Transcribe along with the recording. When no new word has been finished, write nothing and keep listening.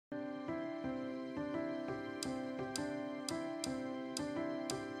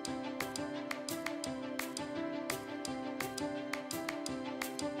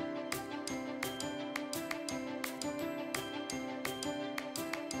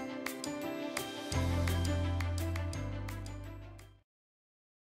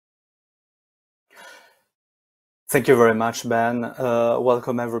Thank you very much, Ben.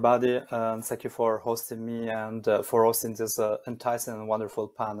 Welcome, everybody. Thank you for hosting me and for hosting this enticing and wonderful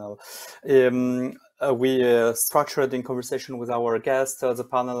panel. We structured in conversation with our guests the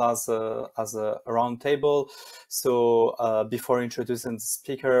panel as a round table. So before introducing the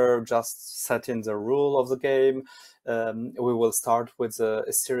speaker, just setting the rule of the game. We will start with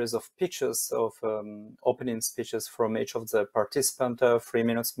a series of pitches, of opening speeches from each of the participants, 3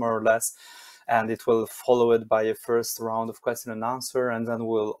 minutes more or less. And it will follow it by a first round of question and answer, and then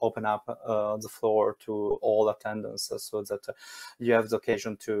we'll open up the floor to all attendants so that you have the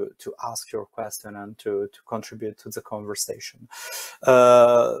occasion to ask your question and to contribute to the conversation.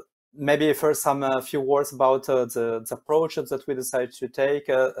 Maybe first some few words about the approach that we decided to take.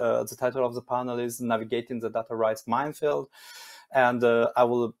 The title of the panel is Navigating the Data Rights Minefield. And I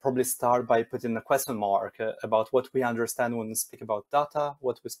will probably start by putting a question mark about what we understand when we speak about data,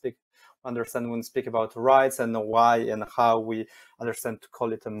 what we understand when we speak about rights, and why and how we understand to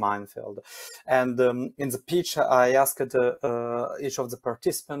call it a minefield. And in the pitch, I asked each of the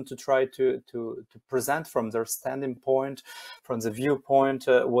participants to try to present from their standing point, from the viewpoint,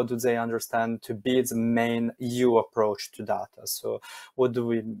 what do they understand to be the main EU approach to data. So what do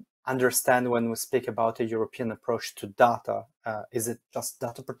we understand when we speak about a European approach to data? Is it just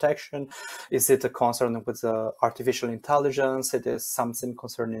data protection? Is it a concern with artificial intelligence? It is something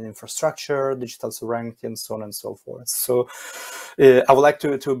concerning infrastructure, digital sovereignty, and so on and so forth. So I would like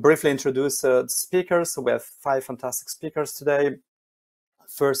to briefly introduce the speakers. We have 5 fantastic speakers today.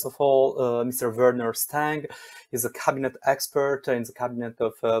 First of all, Mr. Werner Stengg is a cabinet expert in the cabinet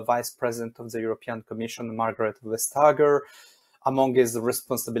of Vice President of the European Commission, Margrethe Vestager. Among his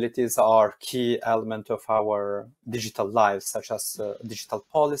responsibilities are key elements of our digital lives, such as digital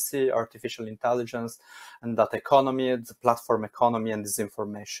policy, artificial intelligence, and data economy, the platform economy, and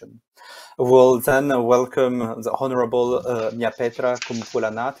disinformation. We'll then welcome the Honorable Miapetra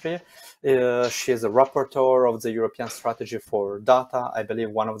Kumpula-Natri. She is a rapporteur of the European Strategy for Data, I believe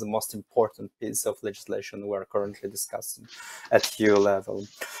one of the most important pieces of legislation we're currently discussing at EU level.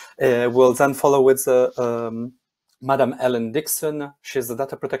 We'll then follow with Madam Ellen Dixon. She's the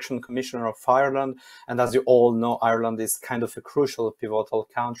Data Protection Commissioner of Ireland. And as you all know, Ireland is kind of a crucial, pivotal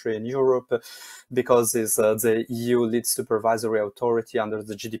country in Europe because it's the EU lead supervisory authority under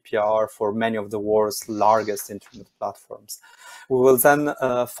the GDPR for many of the world's largest internet platforms. We will then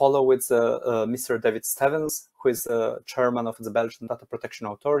follow with Mr. David Stevens, who is chairman of the Belgian Data Protection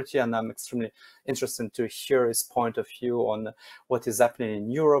Authority, and I'm extremely interested to hear his point of view on what is happening in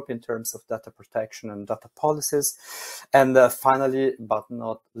Europe in terms of data protection and data policies. And finally, but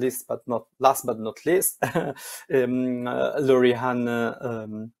not least, but not last but not least, Lorianne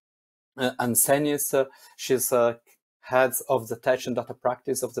Ansenis. She's head of the tech and data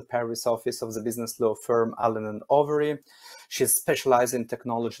practice of the Paris office of the business law firm Allen & Overy. She's specialized in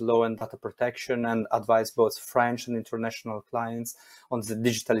technology law and data protection and advised both French and international clients on the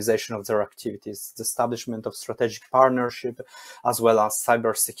digitalization of their activities, the establishment of strategic partnership, as well as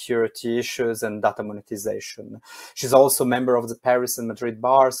cybersecurity issues and data monetization. She's also a member of the Paris and Madrid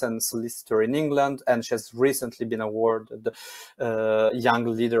bars and solicitor in England, and she has recently been awarded Young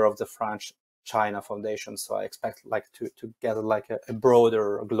Leader of the French China Foundation. So I expect to get a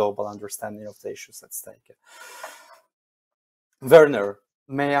broader global understanding of the issues at stake. Werner,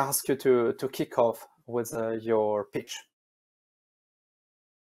 may I ask you to kick off with your pitch?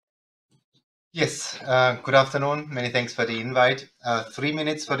 Yes, good afternoon. Many thanks for the invite. 3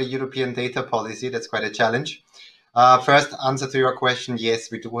 minutes for the European data policy. That's quite a challenge. First, answer to your question. Yes,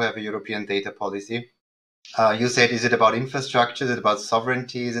 we do have a European data policy. You said, is it about infrastructure? Is it about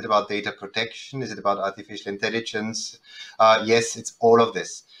sovereignty? Is it about data protection? Is it about artificial intelligence? Yes, it's all of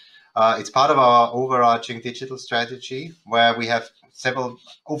this. It's part of our overarching digital strategy, where we have several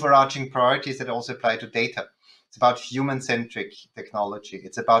overarching priorities that also apply to data. It's about human-centric technology.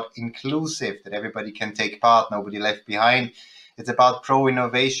 It's about inclusive, that everybody can take part, nobody left behind. It's about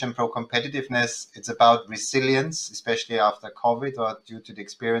pro-innovation, pro-competitiveness. It's about resilience, especially after COVID or due to the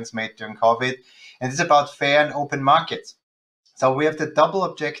experience made during COVID. And it's about fair and open markets. So we have the double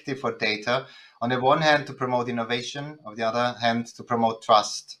objective for data. On the one hand, to promote innovation. On the other hand, to promote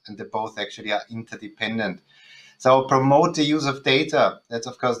trust. And they both actually are interdependent. So promote the use of data. That's,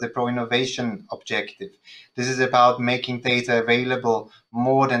 of course, the pro-innovation objective. This is about making data available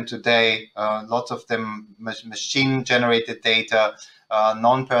more than today. Lots of them machine-generated data,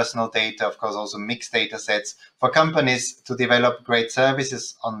 non-personal data, of course, also mixed data sets for companies to develop great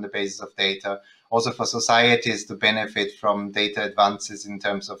services on the basis of data. Also for societies to benefit from data advances in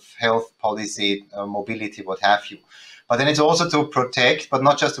terms of health policy, mobility, what have you. But then it's also to protect, but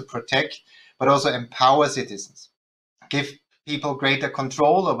not just to protect, but also empower citizens. give people greater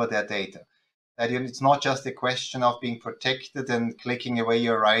control over their data. That it's not just a question of being protected and clicking away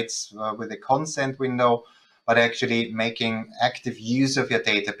your rights with a consent window, but actually making active use of your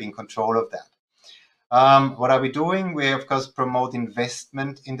data, being control of that. What are we doing? We, of course, promote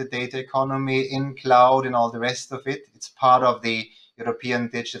investment in the data economy, in cloud, and all the rest of it. It's part of the European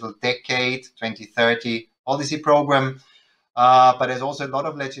Digital Decade 2030 policy program. But there's also a lot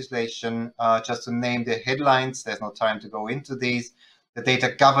of legislation, just to name the headlines. There's no time to go into these. The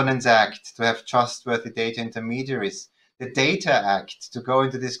Data Governance Act, to have trustworthy data intermediaries. The Data Act, to go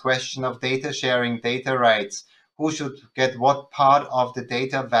into this question of data sharing, data rights, who should get what part of the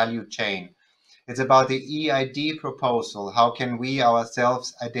data value chain. It's about the EID proposal. How can we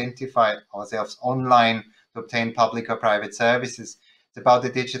ourselves identify ourselves online to obtain public or private services? It's about the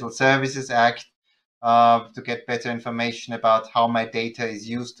Digital Services Act, to get better information about how my data is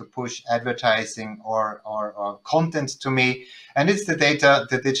used to push advertising or content to me. And it's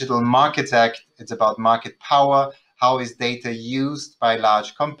the Digital Markets Act. It's about market power. How is data used by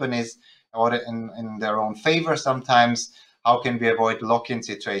large companies or in their own favor sometimes? How can we avoid lock-in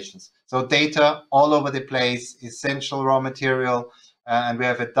situations? So data all over the place, essential raw material, and we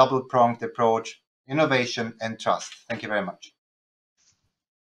have a double-pronged approach, innovation and trust. Thank you very much.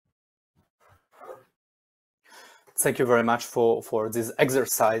 Thank you very much for this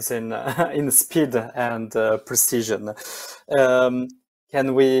exercise in speed and precision.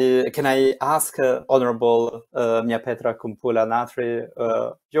 Can I ask Honorable Miapetra Kumpula-Natri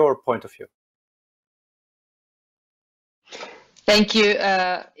your point of view? Thank you.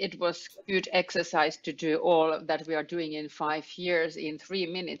 It was good exercise to do all that we are doing in 5 years in 3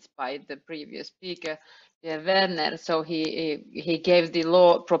 minutes by the previous speaker, Werner. So he gave the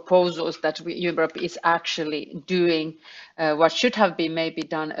law proposals that Europe is actually doing, what should have been maybe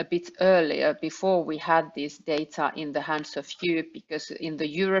done a bit earlier before we had this data in the hands of you, because in the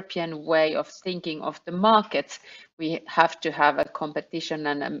European way of thinking of the markets, we have to have a competition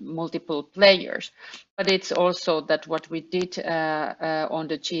and multiple players. But it's also that what we did on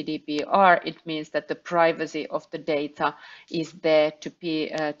the GDPR, it means that the privacy of the data is there to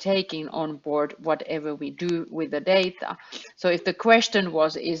be taken on board whatever we do with the data. So if the question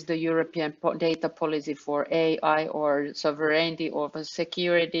was, is the European data policy for AI or sovereignty or for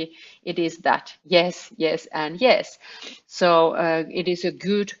security, it is that. Yes, yes, and yes. So it is a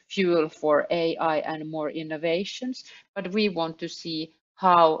good fuel for AI and more innovations, but we want to see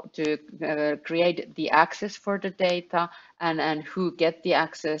how to create the access for the data and who get the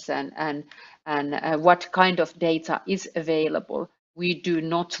access and what kind of data is available. We do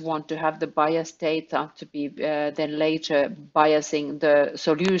not want to have the biased data to be then later biasing the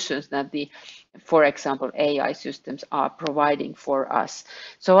solutions that the, for example, AI systems are providing for us.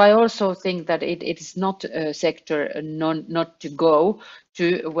 So I also think that it is not a sector not to go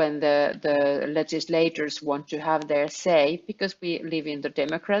to when the legislators want to have their say, because we live in the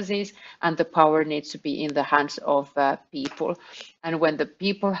democracies and the power needs to be in the hands of people. And when the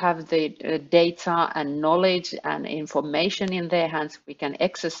people have the data and knowledge and information in their hands, we can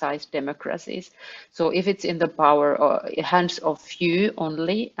exercise democracies. So if it's in the power or hands of few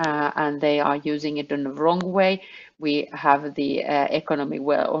only, and they are using it in the wrong way, we have the economy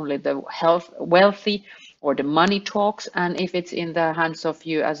where only the wealthy or the money talks, and if it's in the hands of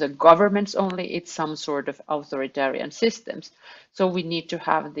you as a governments only, it's some sort of authoritarian systems. So we need to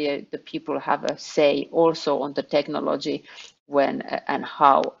have the people have a say also on the technology when and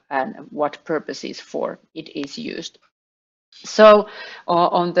how and what purposes for it is used. So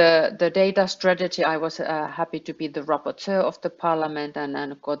on the data strategy, I was happy to be the rapporteur of the parliament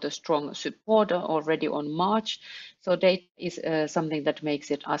and got a strong support already on March. So data is something that makes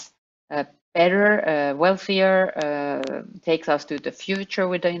it us better, wealthier, takes us to the future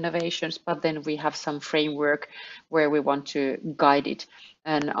with the innovations, but then we have some framework where we want to guide it.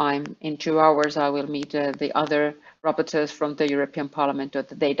 And in 2 hours, I will meet the other rapporteurs from the European Parliament of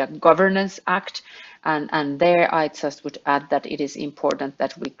the Data Governance Act. And there I just would add that it is important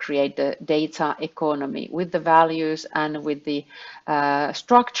that we create the data economy with the values and with the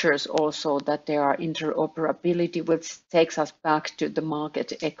structures also, that there are interoperability, which takes us back to the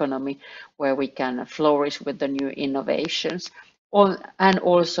market economy where we can flourish with the new innovations. And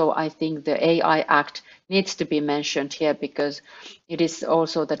also, I think the AI Act needs to be mentioned here, because it is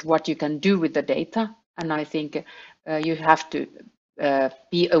also that what you can do with the data. And I think you have to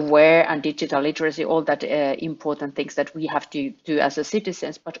be aware, and digital literacy, all that important things that we have to do as a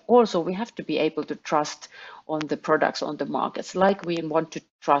citizens, but also we have to be able to trust on the products on the markets, like we want to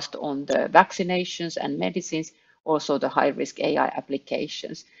trust on the vaccinations and medicines, also the high-risk AI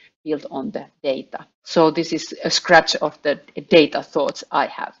applications, built on the data. So this is a scratch of the data thoughts I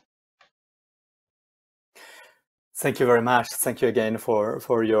have. Thank you very much. Thank you again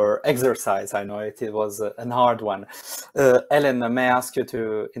for your exercise. I know it was a hard one. Ellen, may I ask you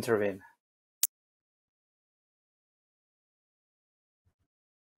to intervene?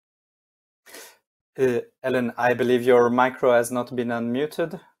 Ellen, I believe your micro has not been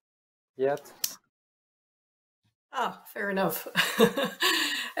unmuted yet. Ah, fair enough.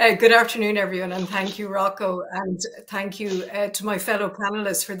 Good afternoon, everyone, and thank you, Rocco, and thank you to my fellow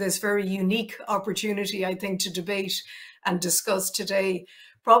panelists for this very unique opportunity, I think, to debate and discuss today.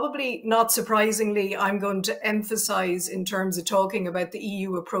 Probably not surprisingly, I'm going to emphasize in terms of talking about the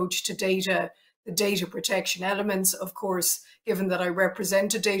EU approach to data, the data protection elements, of course, given that I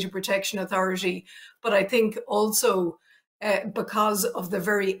represent a data protection authority, but I think also because of the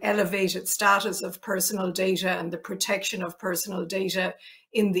very elevated status of personal data and the protection of personal data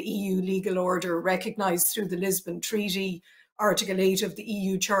in the EU legal order recognized through the Lisbon Treaty, Article 8 of the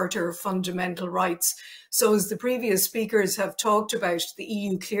EU Charter of Fundamental Rights. So as the previous speakers have talked about, the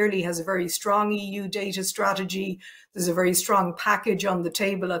EU clearly has a very strong EU data strategy. There's a very strong package on the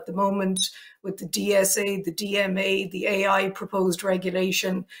table at the moment with the DSA, the DMA, the AI proposed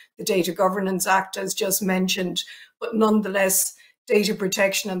regulation, the Data Governance Act, as just mentioned. But nonetheless, data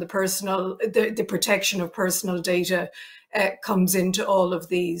protection and the protection of personal data comes into all of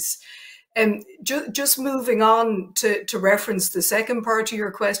these. And just moving on to reference the second part of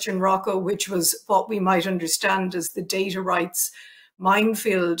your question, Rocco, which was what we might understand as the data rights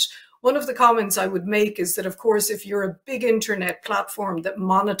minefield. One of the comments I would make is that, of course, if you're a big internet platform that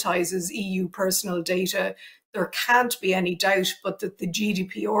monetizes EU personal data, there can't be any doubt but that the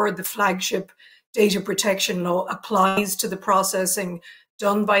GDPR, the flagship data protection law, applies to the processing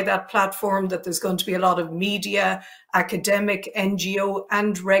done by that platform, that there's going to be a lot of media, academic, NGO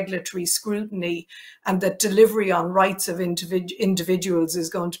and regulatory scrutiny, and that delivery on rights of individuals is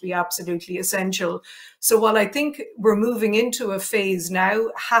going to be absolutely essential. So while I think we're moving into a phase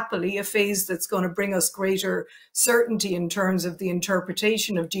now, happily, a phase that's going to bring us greater certainty in terms of the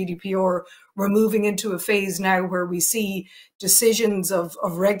interpretation of GDPR, we're moving into a phase now where we see decisions of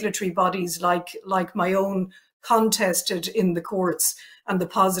regulatory bodies like my own contested in the courts. And the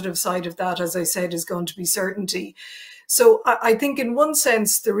positive side of that, as I said, is going to be certainty. So I think in one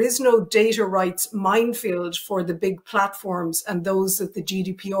sense, there is no data rights minefield for the big platforms and those that the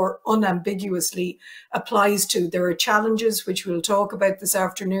GDPR unambiguously applies to. There are challenges, which we'll talk about this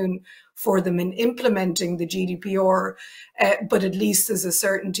afternoon, for them in implementing the GDPR, but at least there's a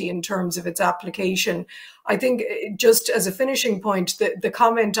certainty in terms of its application. I think just as a finishing point, the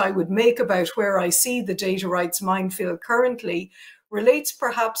comment I would make about where I see the data rights minefield currently relates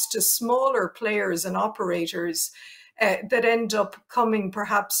perhaps to smaller players and operators that end up coming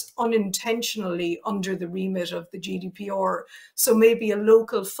perhaps unintentionally under the remit of the GDPR. So maybe a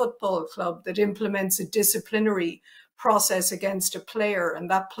local football club that implements a disciplinary process against a player, and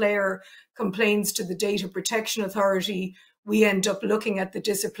that player complains to the Data Protection Authority. We end up looking at the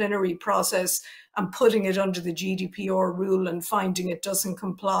disciplinary process and putting it under the GDPR rule and finding it doesn't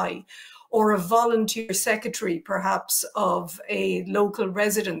comply. Or a volunteer secretary, perhaps, of a local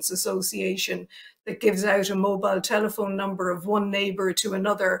residents association that gives out a mobile telephone number of one neighbour to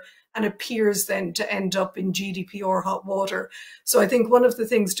another and appears then to end up in GDPR hot water. So I think one of the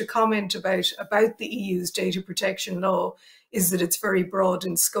things to comment about the EU's data protection law is that it's very broad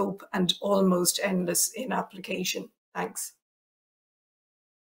in scope and almost endless in application. Thanks.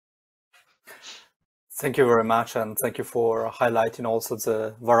 Thank you very much, and thank you for highlighting also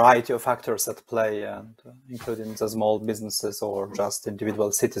the variety of factors at play, and including the small businesses or just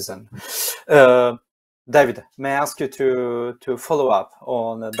individual citizen. David, may I ask you to follow up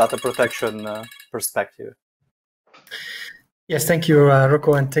on a data protection perspective? Yes, thank you,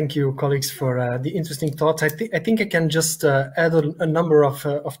 Rocco, and thank you, colleagues, for the interesting thoughts. I think I can just add a number of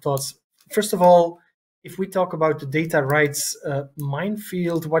thoughts. First of all, if we talk about the data rights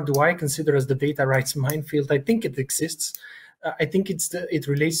minefield, what do I consider as the data rights minefield? I think it exists. I think it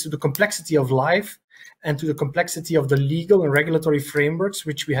relates to the complexity of life and to the complexity of the legal and regulatory frameworks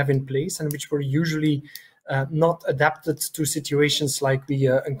which we have in place and which were usually not adapted to situations like we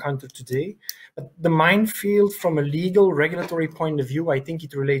encounter today. But the minefield from a legal regulatory point of view, I think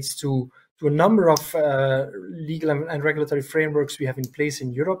it relates to a number of legal and regulatory frameworks we have in place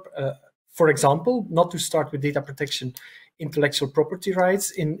in Europe. For example, not to start with data protection, intellectual property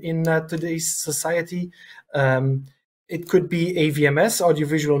rights in today's society. It could be AVMS,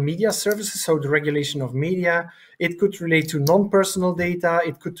 audiovisual media services, so the regulation of media. It could relate to non-personal data.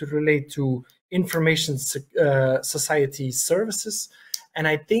 It could relate to information society services. And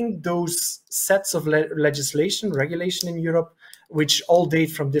I think those sets of regulation in Europe, which all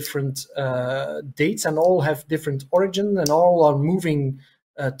date from different dates and all have different origin and all are moving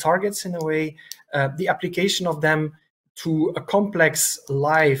targets in a way, the application of them to a complex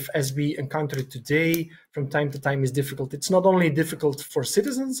life as we encounter it today from time to time is difficult. It's not only difficult for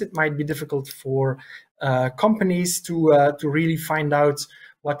citizens, it might be difficult for companies to really find out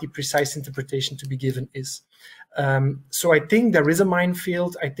what the precise interpretation to be given is. So I think there is a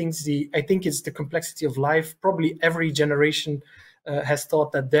minefield. I think it's the complexity of life. Probably every generation has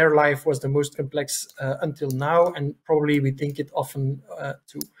thought that their life was the most complex until now, and probably we think it often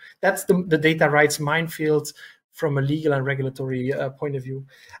too. That's the data rights minefield from a legal and regulatory point of view.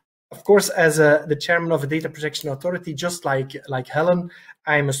 Of course, as the chairman of a data protection authority, just like Helen,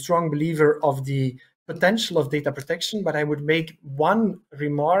 I'm a strong believer of the potential of data protection, but I would make one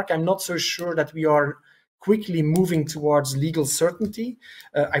remark. I'm not so sure that we are quickly moving towards legal certainty.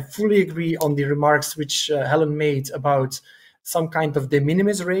 I fully agree on the remarks which Helen made about some kind of de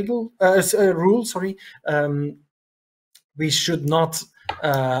minimis rule. We should not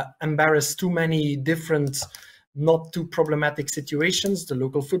embarrass too many different not too problematic situations, the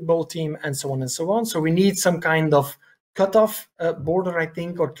local football team, and so on and so on. So we need some kind of cutoff border, I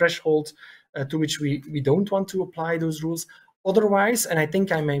think, or threshold to which we don't want to apply those rules. Otherwise, and I think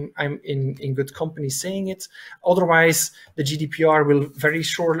I'm in good company saying it, otherwise the GDPR will very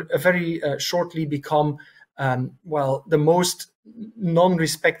shortly become, well, the most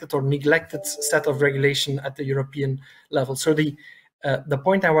non-respected or neglected set of regulation at the European level. So the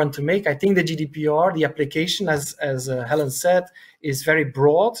point I want to make, I think the GDPR, the application, as Helen said, is very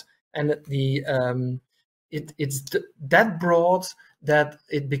broad, and it's that broad that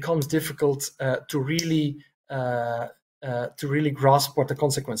it becomes difficult to really grasp what the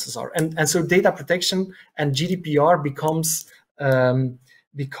consequences are. And so data protection and GDPR becomes a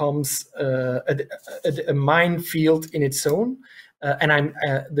minefield in its own. And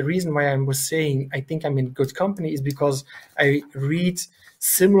the reason why I was saying I think I'm in good company is because I read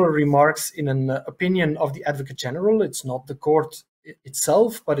similar remarks in an opinion of the Advocate General. It's not the court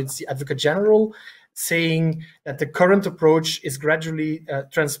itself, but it's the Advocate General saying that the current approach is gradually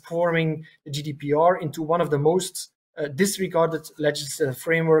transforming the GDPR into one of the most disregarded legislative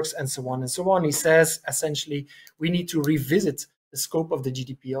frameworks, and so on and so on. He says essentially we need to revisit the scope of the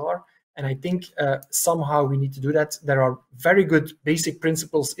GDPR. And I think somehow we need to do that. There are very good basic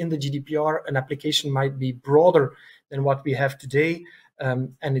principles in the GDPR. An application might be broader than what we have today.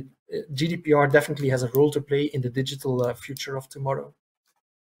 GDPR definitely has a role to play in the digital future of tomorrow.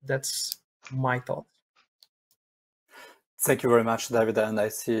 That's my thought. Thank you very much, David. And I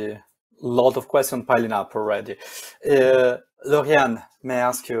see a lot of questions piling up already. Lauriane, may I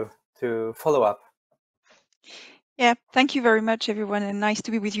ask you to follow up? Yeah, thank you very much, everyone, and nice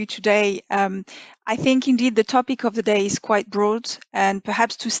to be with you today. I think indeed the topic of the day is quite broad, and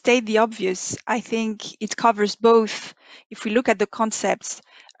perhaps to state the obvious, I think it covers both, if we look at the concepts,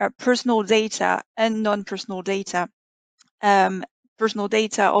 personal data and non-personal data. Personal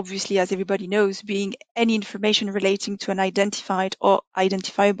data, obviously, as everybody knows, being any information relating to an identified or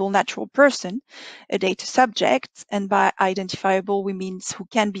identifiable natural person, a data subject, and by identifiable we mean who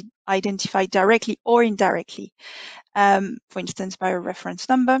can be identified directly or indirectly, for instance, by a reference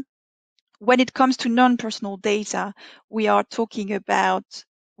number. When it comes to non-personal data, we are talking about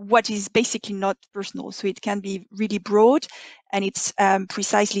what is basically not personal. So it can be really broad, and it's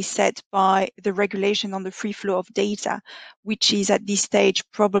precisely set by the regulation on the free flow of data, which is at this stage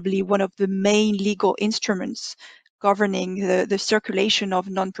probably one of the main legal instruments governing the circulation of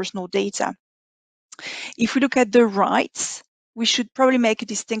non-personal data. If we look at the rights, we should probably make a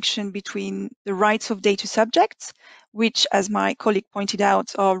distinction between the rights of data subjects, which, as my colleague pointed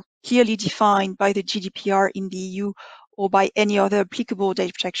out, are clearly defined by the GDPR in the EU or by any other applicable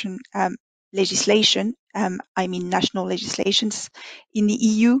data protection legislation, I mean national legislations in the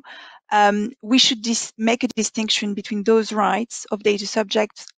EU. We should make a distinction between those rights of data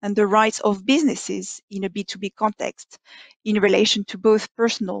subjects and the rights of businesses in a B2B context in relation to both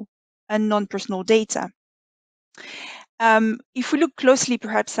personal and non-personal data. If we look closely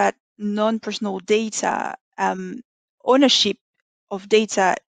perhaps at non-personal data, ownership of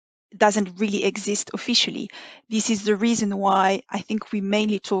data doesn't really exist officially. This is the reason why I think we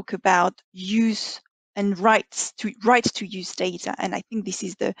mainly talk about use and rights to use data, and I think this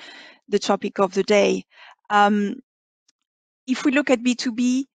is the topic of the day. If we look at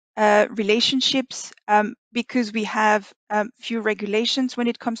B2B relationships, because we have few regulations when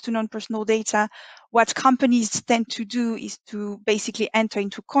it comes to non-personal data, what companies tend to do is to basically enter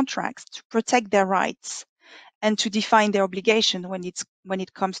into contracts to protect their rights. and to define their obligation when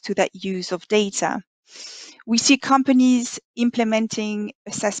it comes to that use of data. We see companies implementing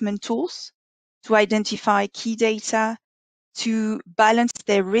assessment tools to identify key data, to balance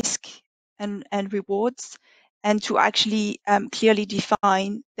their risk and rewards, and to actually clearly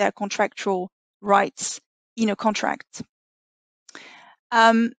define their contractual rights in a contract.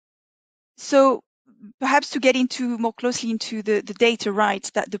 So perhaps to get into more closely into the data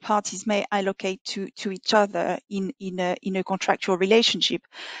rights that the parties may allocate to each other in a contractual relationship.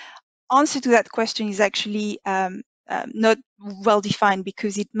 Answer to that question is actually not well defined,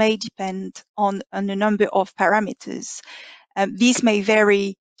 because it may depend on a number of parameters. These may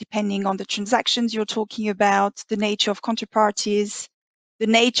vary depending on the transactions you're talking about, the nature of counterparties, the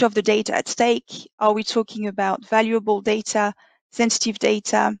nature of the data at stake. Are we talking about valuable data, sensitive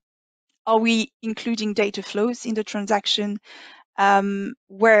data? Are we including data flows in the transaction?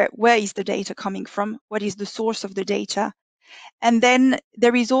 Where is the data coming from? What is the source of the data? And then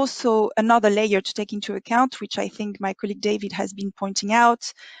there is also another layer to take into account, which I think my colleague David has been pointing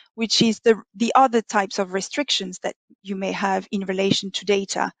out, which is the other types of restrictions that you may have in relation to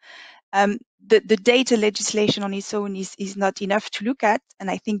data. The data legislation on its own is not enough to look at, and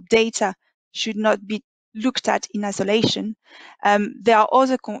I think data should not be looked at in isolation. There are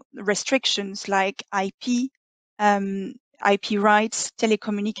other restrictions like IP rights,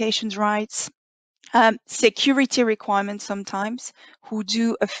 telecommunications rights, security requirements sometimes, who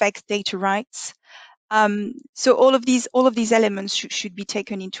do affect data rights. So all of these elements should be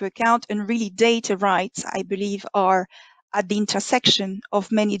taken into account, and really data rights, I believe, are at the intersection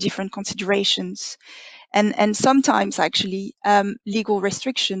of many different considerations. And sometimes actually legal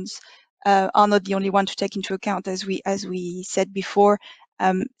restrictions are not the only one to take into account. As we said before,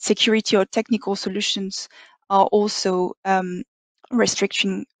 security or technical solutions are also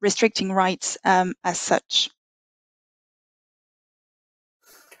restricting rights as such.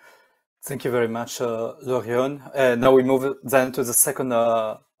 Thank you very much, Lorion. Now we move then to the second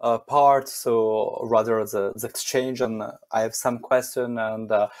part, so rather the exchange, and I have some question,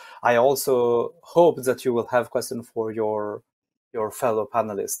 and I also hope that you will have question for your fellow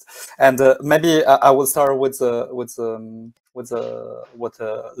panelists. And maybe I will start with what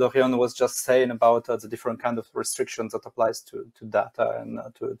Lorion was just saying about the different kind of restrictions that applies to data, and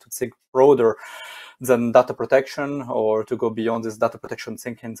to think broader than data protection, or to go beyond this data protection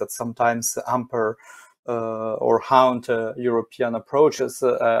thinking that sometimes hamper or haunt European approaches.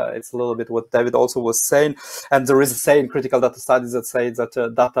 It's a little bit what David also was saying. And there is a saying in critical data studies that say that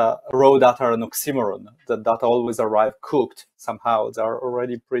raw data are an oxymoron, that data always arrive cooked somehow. They are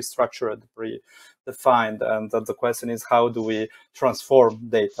already pre-structured, pre-defined. And that the question is, how do we transform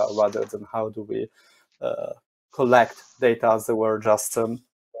data rather than how do we collect data as they were just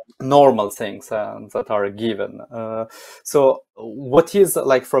normal things that are given. So what is,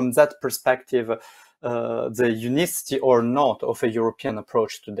 like, from that perspective, the unicity or not of a European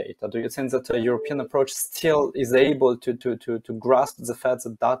approach to data? Do you think that a European approach still is able to grasp the fact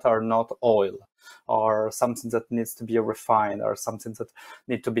that data are not oil, or something that needs to be refined, or something that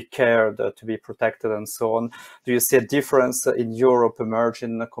need to be cared, to be protected, and so on? Do you see a difference in Europe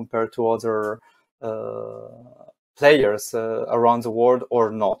emerging compared to other players around the world,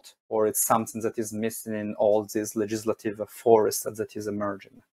 or not? Or it's something that is missing in all this legislative forest that is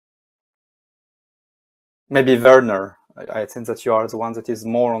emerging? Maybe Werner, I think that you are the one that is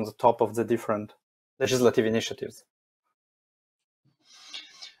more on the top of the different legislative initiatives.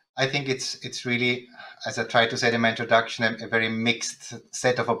 I think it's really, as I tried to say in my introduction, a very mixed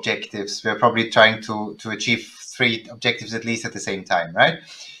set of objectives. We're probably trying to achieve 3 objectives at least at the same time, right?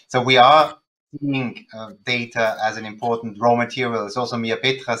 So we are seeing data as an important raw material, as also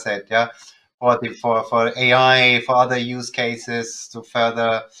Miapetra said, yeah, for AI, for other use cases, to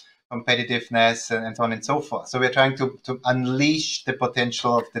further competitiveness, and so on and so forth. So we're trying to unleash the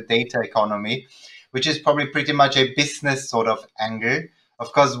potential of the data economy, which is probably pretty much a business sort of angle.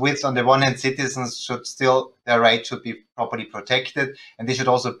 Of course, with, on the one hand, citizens should still, their rights should be properly protected, and they should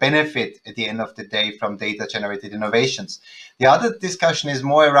also benefit at the end of the day from data-generated innovations. The other discussion is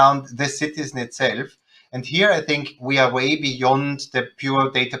more around the citizen itself. And here I think we are way beyond the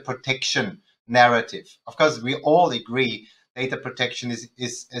pure data protection narrative. Of course, we all agree data protection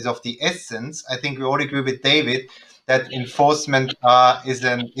is of the essence. I think we all agree with David that enforcement is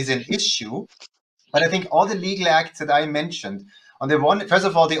an issue. But I think all the legal acts that I mentioned, on the one, first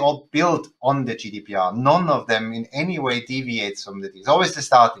of all, they all build on the GDPR. None of them in any way deviates from it. It's always the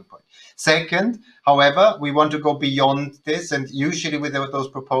starting point. Second, however, we want to go beyond this, and usually with those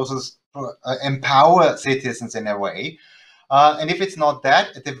proposals empower citizens in a way. And if it's not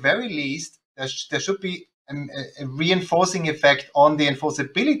that, at the very least, there should be a reinforcing effect on the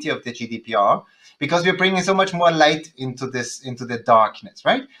enforceability of the GDPR, because we're bringing so much more light into the darkness,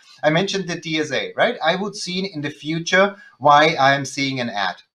 right? I mentioned the DSA, right? I would see in the future why I am seeing an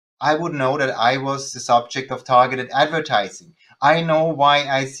ad. I would know that I was the subject of targeted advertising. I know why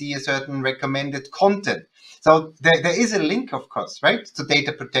I see a certain recommended content. So there is a link, of course, right, to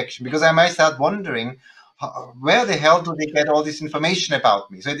data protection, because I might start wondering, where the hell do they get all this information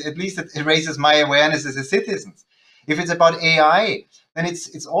about me? So at least it raises my awareness as a citizen. If it's about AI, then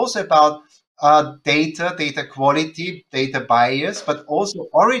it's also about data quality, data bias, but also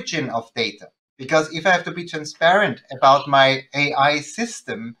origin of data. Because if I have to be transparent about my AI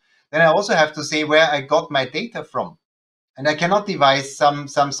system, then I also have to say where I got my data from. And I cannot devise some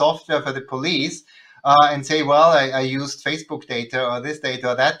software for the police and say, well, I used Facebook data or this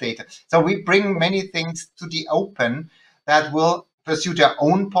data or that data. So we bring many things to the open that will pursue their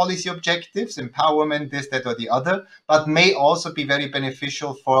own policy objectives, empowerment, this, that, or the other, but may also be very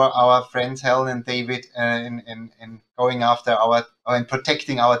beneficial for our friends Helen and David in going after and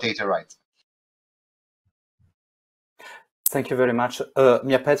protecting our data rights. Thank you very much.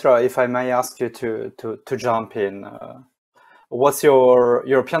 Miapetra, if I may ask you to jump in, what's your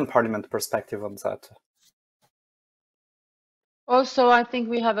European Parliament perspective on that? Also, I think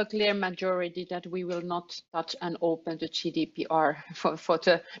we have a clear majority that we will not touch and open the GDPR for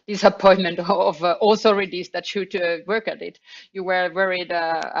the disappointment of authorities that should work at it. You were worried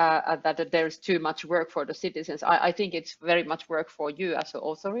that there's too much work for the citizens. I think it's very much work for you as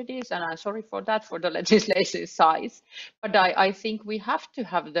authorities, and I'm sorry for that, for the legislative size. But I think we have to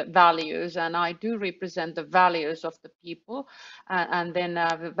have the values, and I do represent the values of the people. And then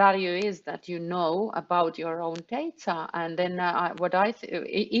the value is that you know about your own data, and then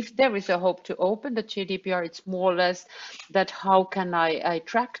if there is a hope to open the GDPR, it's more or less that how can I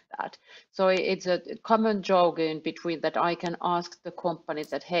track that? So it's a common joke in between that I can ask the company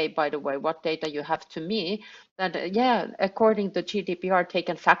that, hey, by the way, what data you have to me? That yeah, according to GDPR, they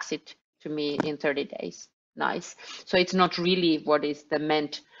can fax it to me in 30 days. Nice. So it's not really what is the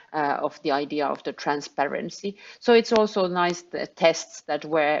meant of the idea of the transparency. So it's also nice tests that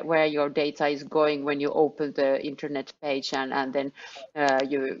where your data is going when you open the internet page, and then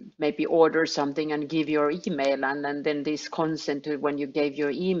you maybe order something and give your email, and then this consent when you gave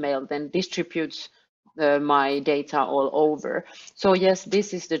your email then distributes my data all over. So yes,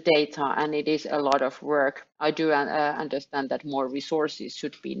 this is the data, and it is a lot of work. I do understand that more resources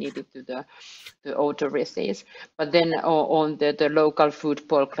should be needed to the authorities, but then on the local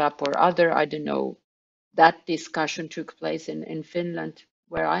football club or other, I don't know, that discussion took place in Finland,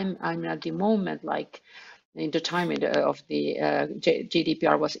 where I'm at the moment, like in the time of the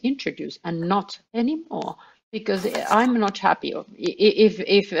GDPR was introduced, and not anymore. Because I'm not happy.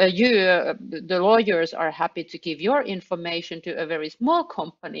 If you, the lawyers, are happy to give your information to a very small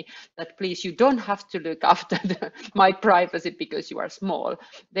company, that please, you don't have to look after my privacy because you are small,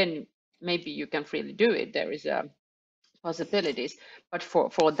 then maybe you can freely do it. There is possibilities. But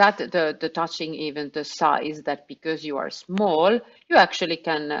for that, the touching even the size, that because you are small, you actually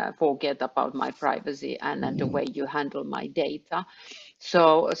can forget about my privacy and the way you handle my data.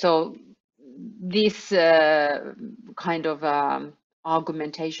 So this kind of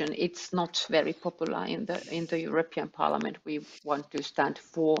argumentation, it's not very popular in the European Parliament. We want to stand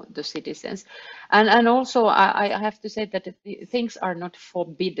for the citizens, and also I have to say that things are not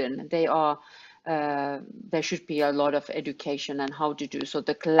forbidden. They are. There should be a lot of education on how to do so.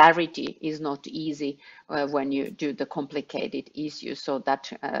 The clarity is not easy when you do the complicated issues. So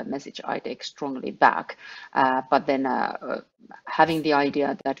that message I take strongly back. But then having the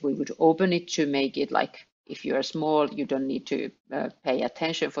idea that we would open it to make it like, if you are small, you don't need to pay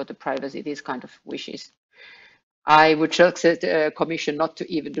attention for the privacy, these kind of wishes. I would suggest the Commission not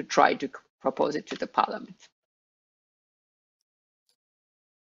to even to try to propose it to the Parliament.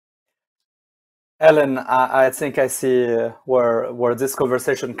 Ellen, I think I see where this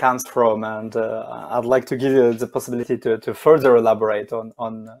conversation comes from, and I'd like to give you the possibility to further elaborate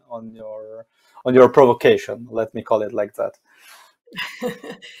on your provocation. Let me call it like that.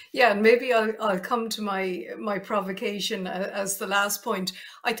 Yeah, and maybe I'll come to my provocation as the last point.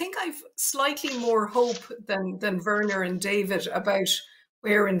 I think I've slightly more hope than Werner and David about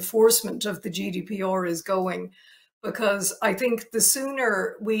where enforcement of the GDPR is going, because I think the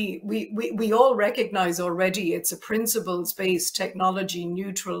sooner we all recognize already it's a principles-based,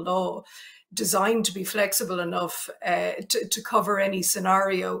 technology-neutral law designed to be flexible enough to cover any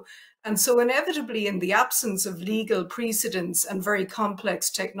scenario. And so inevitably, in the absence of legal precedents and very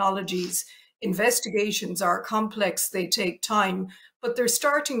complex technologies, investigations are complex, they take time, but they're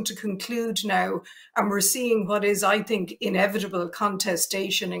starting to conclude now, and we're seeing what is, I think, inevitable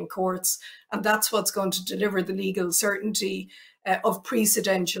contestation in courts, and that's what's going to deliver the legal certainty of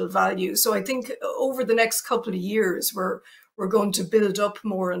precedential value. So I think over the next couple of years, we're going to build up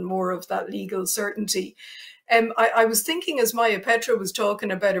more and more of that legal certainty. I was thinking, as Miapetra was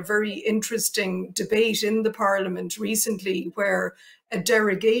talking about, a very interesting debate in the Parliament recently where a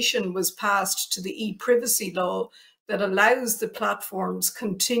derogation was passed to the e-privacy law that allows the platforms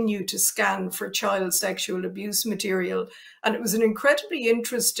continue to scan for child sexual abuse material. And it was an incredibly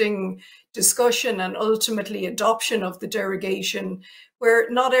interesting discussion and ultimately adoption of the derogation, where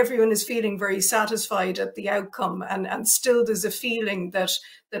not everyone is feeling very satisfied at the outcome, and still there's a feeling that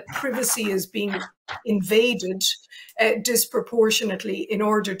privacy is being invaded disproportionately in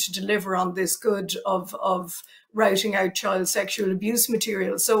order to deliver on this good of routing out child sexual abuse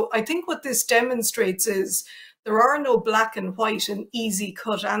material. So I think what this demonstrates is there are no black and white and easy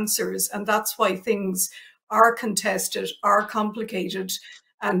cut answers, and that's why things are contested, are complicated.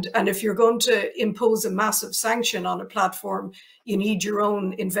 And if you're going to impose a massive sanction on a platform, you need your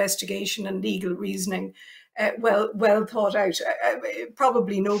own investigation and legal reasoning. Well thought out.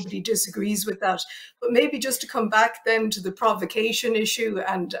 Probably nobody disagrees with that. But maybe just to come back then to the provocation issue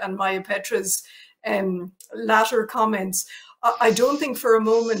and Miapetra's latter comments, I don't think for a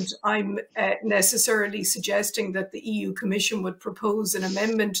moment I'm necessarily suggesting that the EU Commission would propose an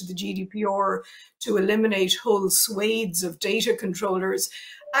amendment to the GDPR to eliminate whole swathes of data controllers.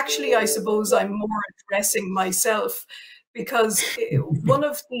 Actually, I suppose I'm more addressing myself, because one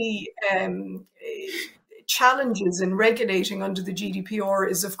of the challenges in regulating under the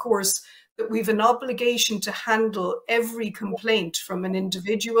GDPR is, of course, that we've an obligation to handle every complaint from an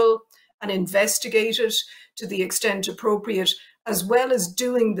individual and investigate it to the extent appropriate, as well as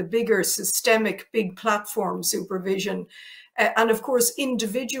doing the bigger systemic big platform supervision. And of course,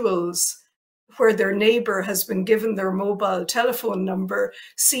 individuals where their neighbour has been given their mobile telephone number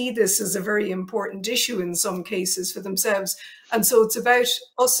see this as a very important issue in some cases for themselves. And so it's about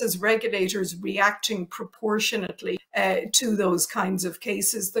us as regulators reacting proportionately to those kinds of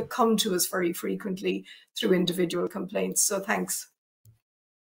cases that come to us very frequently through individual complaints. So thanks.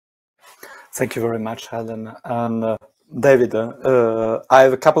 Thank you very much, Helen. And David, I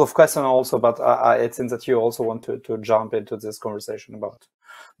have a couple of questions also, but it seems that you also want to jump into this conversation about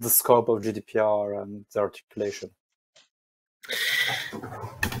the scope of GDPR and the articulation.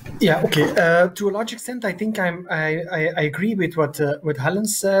 Yeah, okay. To a large extent, I think I agree with what Helen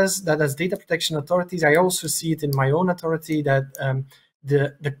says, that as data protection authorities, I also see it in my own authority that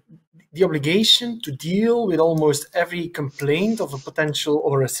the obligation to deal with almost every complaint of a potential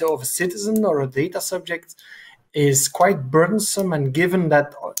or of a citizen or a data subject is quite burdensome, and given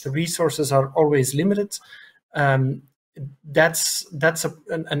that the resources are always limited, that's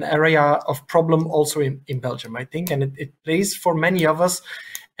an area of problem also in Belgium, I think, and it plays for many of us.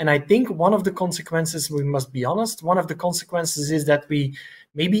 And I think one of the consequences, we must be honest, one of the consequences is that we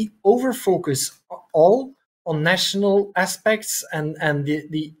maybe over-focus all on national aspects, and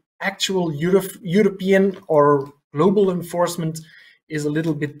the actual European or global enforcement is a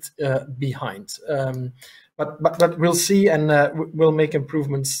little bit behind. But we'll see, and we'll make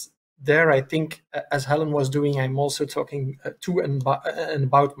improvements there. I think, as Helen was doing, I'm also talking to and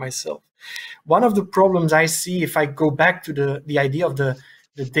about myself. One of the problems I see, if I go back to the idea of the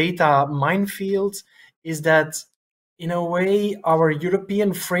data minefield, is that in a way our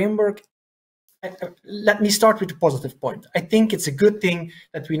European framework, let me start with the positive point. I think it's a good thing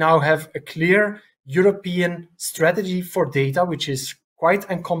that we now have a clear European strategy for data, which is quite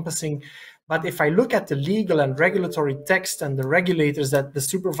encompassing. But if I look at the legal and regulatory text and the regulators, that the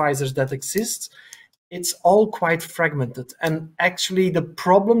supervisors that exist, it's all quite fragmented. And actually the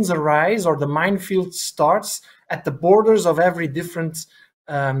problems arise, or the minefield starts at the borders of every different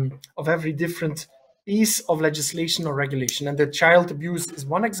piece of legislation or regulation. And the child abuse is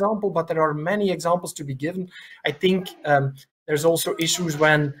one example, but there are many examples to be given. I think there's also issues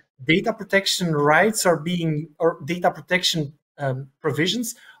when data protection rights are being, or data protection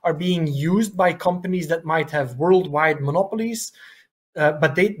provisions are being used by companies that might have worldwide monopolies,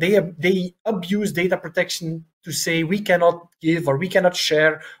 but they abuse data protection to say we cannot give, or we cannot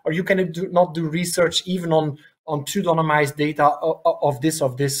share, or you cannot not do research even on pseudonymized data of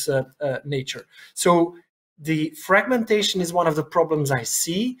this nature. So the fragmentation is one of the problems I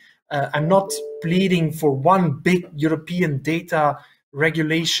see. I'm not pleading for one big European data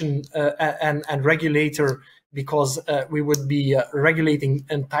regulation and regulator, because we would be regulating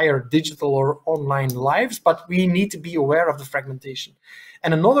entire digital or online lives, but we need to be aware of the fragmentation.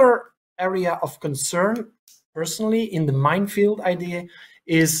 And another area of concern personally in the Minefield idea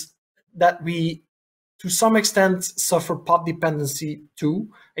is that we, to some extent, suffer pod dependency too.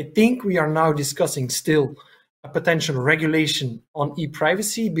 I think we are now discussing still a potential regulation on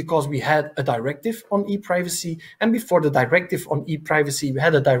e-privacy because we had a directive on e-privacy, and before the directive on e-privacy, we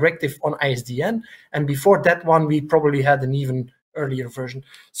had a directive on ISDN, and before that one, we probably had an even earlier version.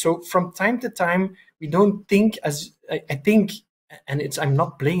 So from time to time, we don't think as, I think, and I'm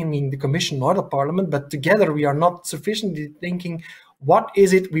not blaming the Commission or the Parliament, but together we are not sufficiently thinking what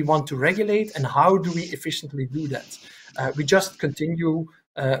is it we want to regulate and how do we efficiently do that? We just continue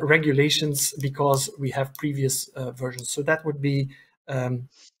regulations because we have previous versions. So that would be an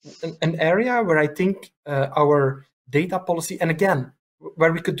area where I think our data policy, and again,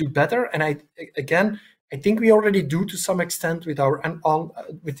 where we could do better. And I think we already do to some extent with our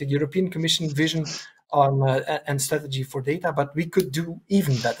with the European Commission vision on and strategy for data, but we could do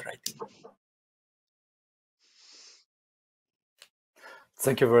even better, I think.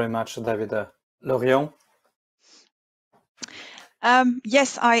 Thank you very much, David. Lorion?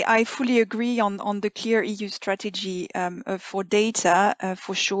 Yes, I fully agree on the clear EU strategy for data,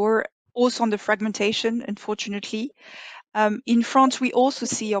 for sure. Also on the fragmentation, unfortunately. In France, we also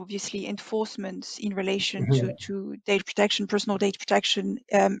see, obviously, enforcement in relation to data protection, personal data protection,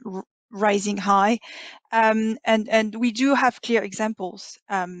 rising high. And we do have clear examples.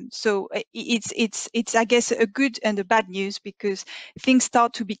 So it's I guess a good and a bad news because things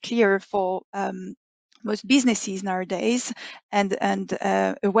start to be clear for most businesses nowadays, and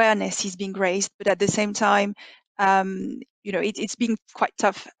awareness is being raised, but at the same time, it's being quite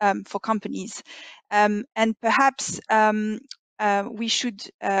tough for companies, and perhaps we should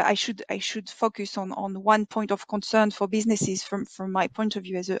I should focus on one point of concern for businesses from my point of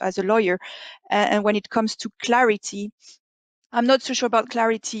view as a lawyer, and when it comes to clarity. I'm not so sure about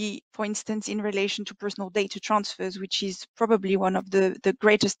clarity, for instance, in relation to personal data transfers, which is probably one of the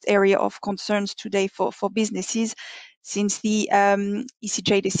greatest area of concerns today for businesses, since the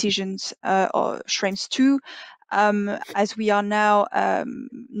ECJ decisions or Schrems 2, as we are now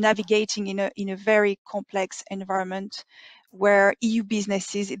navigating in a very complex environment where EU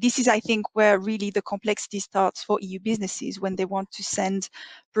businesses, this is, I think, where really the complexity starts for EU businesses when they want to send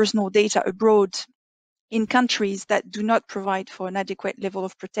personal data abroad in countries that do not provide for an adequate level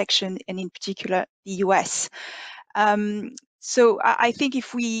of protection, and in particular the US. So I think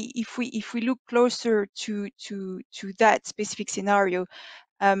if we look closer to that specific scenario,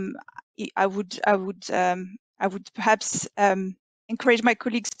 I would perhaps encourage my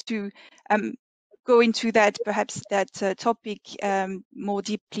colleagues to go into that topic more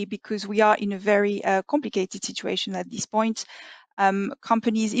deeply, because we are in a very complicated situation at this point.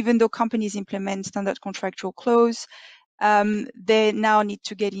 Companies, even though companies implement standard contractual clause, they now need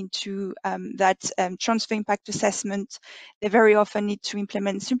to get into that transfer impact assessment. They very often need to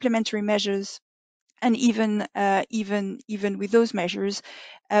implement supplementary measures, and even with those measures,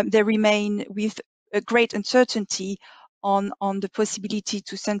 they remain with a great uncertainty on the possibility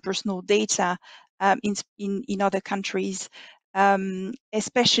to send personal data in other countries.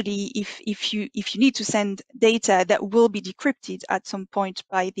 Especially if you need to send data that will be decrypted at some point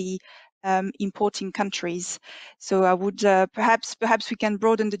by the importing countries. So I would perhaps we can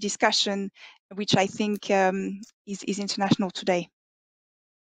broaden the discussion, which I think is international today.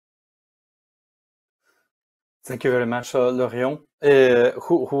 Thank you very much, Lorion.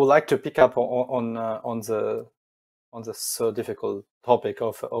 Who would like to pick up on this so difficult topic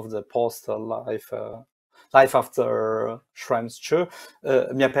of the post life after Schrems 2?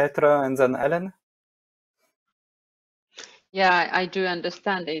 Miapetra and then Ellen. Yeah, I do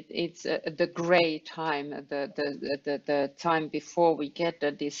understand it. It's the gray time, the time before we get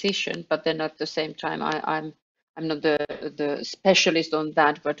the decision. But then at the same time, I'm not the specialist on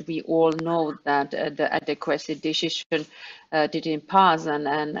that, but we all know that the adequacy decision didn't pass, and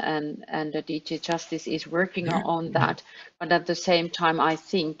the DG Justice is working on that. But at the same time, I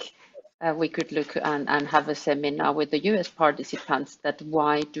think we could look and have a seminar with the US participants that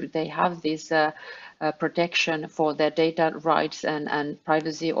why do they have this protection for their data rights and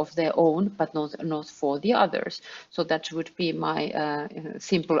privacy of their own, but not for the others. So that would be my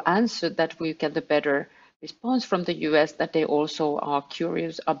simple answer, that we get the better response from the US, that they also are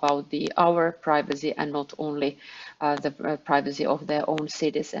curious about our privacy and not only the privacy of their own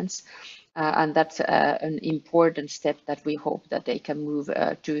citizens. And that's an important step that we hope that they can move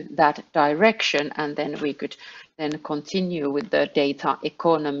to that direction, and then we could then continue with the data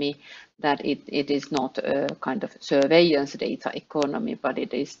economy that it is not a kind of surveillance data economy, but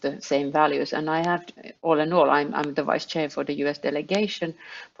it is the same values. And I have, all in all, I'm the vice chair for the US delegation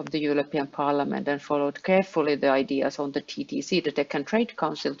from the European Parliament, and followed carefully the ideas on the TTC, the Tech and Trade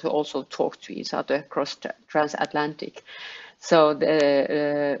Council, to also talk to each other across transatlantic. So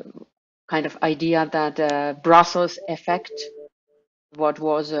the kind of idea that Brussels effect, what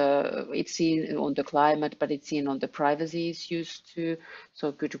was it's seen on the climate, but it's seen on the privacy issues too.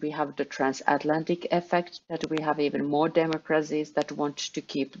 So could we have the transatlantic effect, that we have even more democracies that want to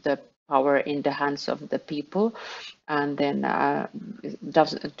keep the power in the hands of the people, and then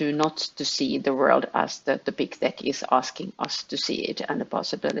do not to see the world as the big tech is asking us to see it, and the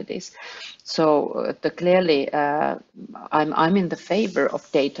possibilities. So clearly I'm in the favor of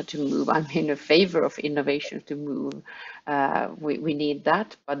data to move. I'm in the favor of innovation to move. We need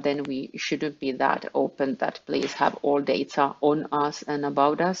that, but then we shouldn't be that open that please have all data on us and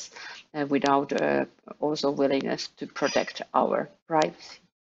about us without also willingness to protect our privacy.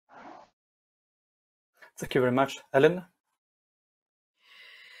 Thank you very much. Ellen?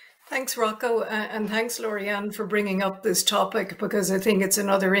 Thanks, Rocco, and thanks, Lauriane, for bringing up this topic, because I think it's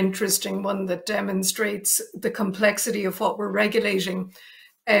another interesting one that demonstrates the complexity of what we're regulating.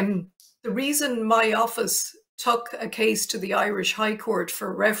 The reason my office took a case to the Irish High Court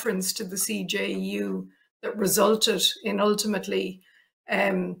for reference to the CJEU that resulted in ultimately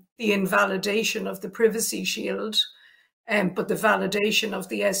the invalidation of the Privacy Shield, but the validation of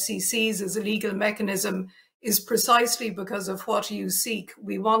the SCCs as a legal mechanism is precisely because of what you seek.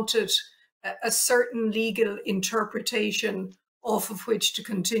 We wanted a certain legal interpretation off of which to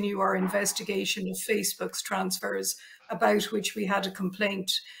continue our investigation of Facebook's transfers, about which we had a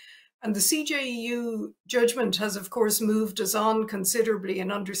complaint. And the CJEU judgment has, of course, moved us on considerably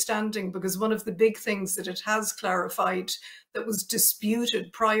in understanding, because one of the big things that it has clarified that was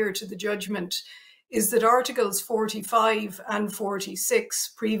disputed prior to the judgment is that Articles 45 and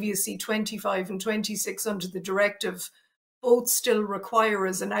 46, previously 25 and 26 under the directive, both still require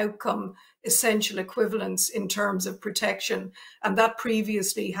as an outcome essential equivalence in terms of protection, and that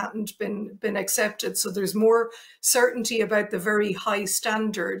previously hadn't been accepted. So there's more certainty about the very high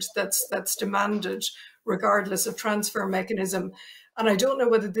standard that's demanded regardless of transfer mechanism. And I don't know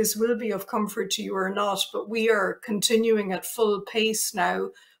whether this will be of comfort to you or not, but we are continuing at full pace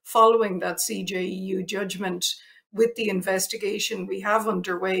now following that CJEU judgment with the investigation we have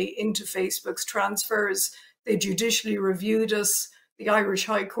underway into Facebook's transfers. They judicially reviewed us. The Irish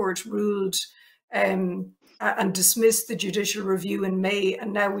High Court ruled and dismissed the judicial review in May,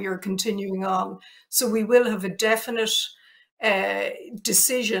 and now we are continuing on. So we will have a definite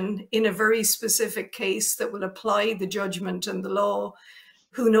decision in a very specific case that will apply the judgment and the law.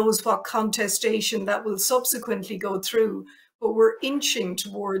 Who knows what contestation that will subsequently go through, but we're inching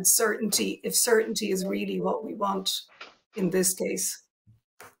towards certainty, if certainty is really what we want in this case.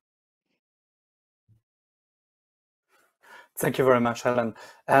 Thank you very much, Helen.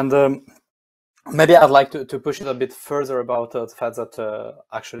 And maybe I'd like to push it a bit further about the fact that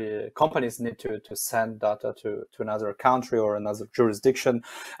actually companies need to send data to another country or another jurisdiction.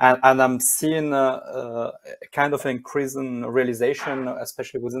 And I'm seeing a kind of increasing realization,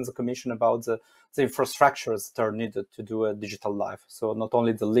 especially within the Commission, about the infrastructures that are needed to do a digital life. So not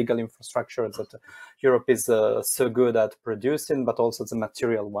only the legal infrastructure that Europe is so good at producing, but also the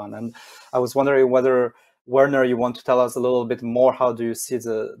material one. And I was wondering whether, Werner, you want to tell us a little bit more, how do you see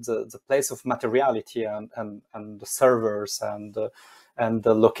the place of materiality and the servers and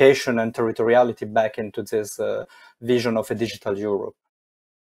the location and territoriality back into this vision of a digital Europe?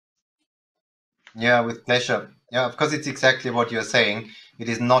 Yeah, with pleasure. Yeah, of course, it's exactly what you're saying. It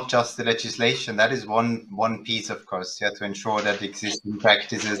is not just the legislation. That is one piece, of course, yeah, to ensure that existing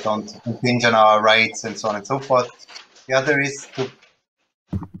practices don't impinge on our rights and so on and so forth. The other is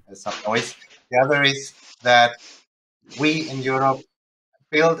there's some noise. The other is that we in Europe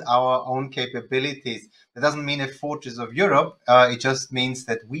build our own capabilities. That doesn't mean a fortress of Europe. It just means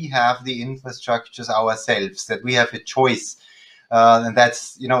that we have the infrastructures ourselves, that we have a choice. And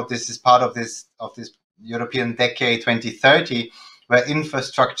that's, this is part of this European decade 2030, where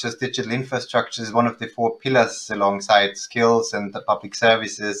infrastructures, digital infrastructure is one of the 4 pillars alongside skills and the public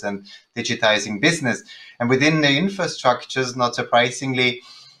services and digitizing business. And within the infrastructures, not surprisingly,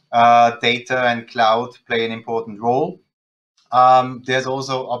 data and cloud play an important role. There's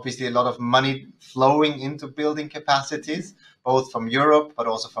also obviously a lot of money flowing into building capacities, both from Europe, but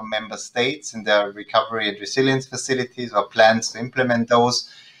also from member states in their recovery and resilience facilities or plans to implement those.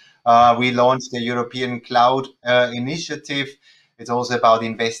 We launched the European Cloud Initiative. It's also about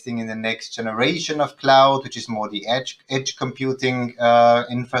investing in the next generation of cloud, which is more the edge computing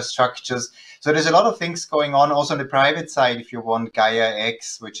infrastructures. So there's a lot of things going on. Also on the private side, if you want Gaia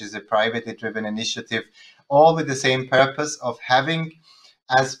X, which is a privately driven initiative, all with the same purpose of having,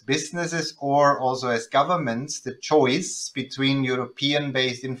 as businesses or also as governments, the choice between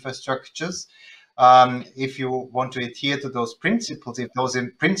European-based infrastructures. If you want to adhere to those principles, if those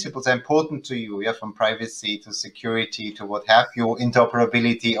principles are important to you, yeah, from privacy to security to what have you,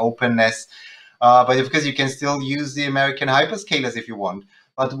 interoperability, openness, but of course you can still use the American hyperscalers if you want,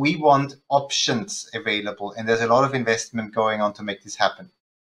 but we want options available, and there's a lot of investment going on to make this happen.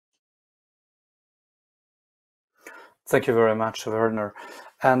 Thank you very much, Werner.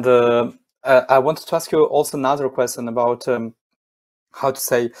 And I wanted to ask you also another question about how to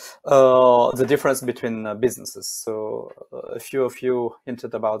say the difference between businesses. So a few of you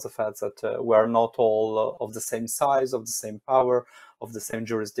hinted about the fact that we are not all of the same size, of the same power, of the same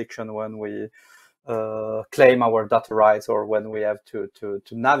jurisdiction when we claim our data rights or when we have to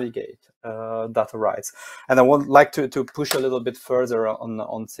navigate data rights. And I would like to push a little bit further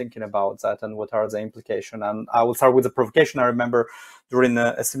on thinking about that and what are the implications. And I will start with the provocation. I remember during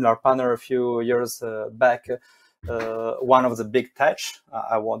a similar panel a few years back, one of the big tech,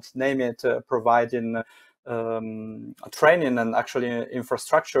 I won't name it, providing training and actually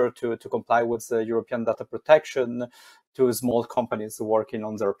infrastructure to comply with the European data protection to small companies working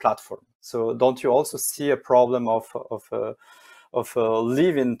on their platform. So don't you also see a problem of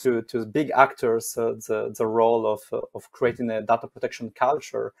leaving to big actors the role of creating a data protection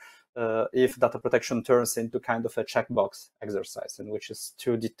culture if data protection turns into kind of a checkbox exercise in which is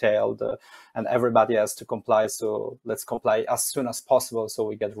too detailed and everybody has to comply, so let's comply as soon as possible so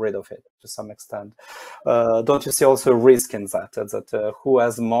we get rid of it to some extent. Don't you see also a risk in that who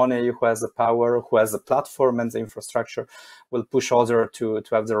has money, who has the power, who has the platform and the infrastructure will push others to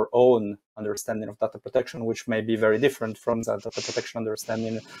have their own understanding of data protection, which may be very different from the data protection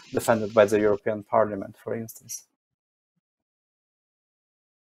understanding defended by the European Parliament, for instance?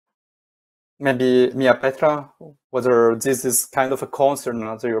 Maybe Miapetra, whether this is kind of a concern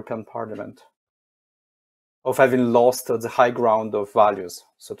at the European Parliament of having lost the high ground of values,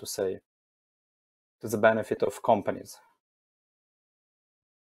 so to say, to the benefit of companies.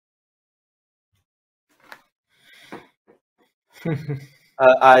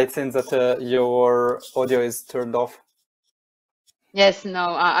 I think that your audio is turned off. Yes, no,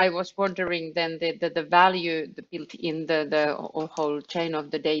 I was wondering then the value built in the whole chain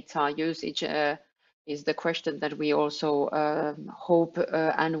of the data usage is the question that we also hope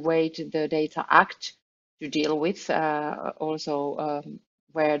and wait the Data Act to deal with, also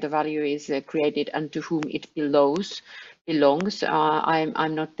where the value is created and to whom it belongs.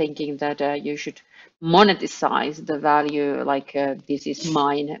 I'm not thinking that you should monetize the value like this is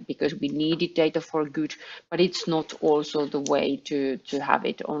mine because we needed data for good, but it's not also the way to have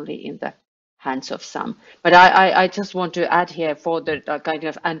it only in the hands of some. But I just want to add here for the kind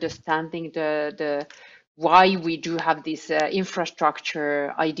of understanding the why we do have these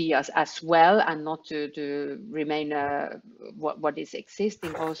infrastructure ideas as well, and not to remain what is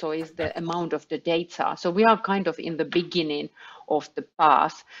existing also is the amount of the data. So we are kind of in the beginning of the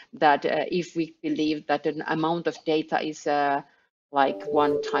path that if we believe that an amount of data is like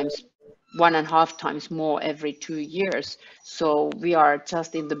 1.5 times more every 2 years. So we are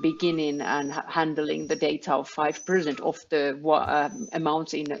just in the beginning and handling the data of 5% of the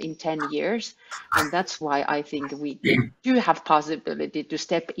amounts in 10 years. And that's why I think we do have possibility to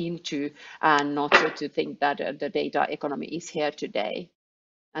step into and not to think that the data economy is here today.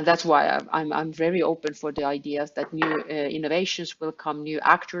 And that's why I'm very open for the ideas that new innovations will come, new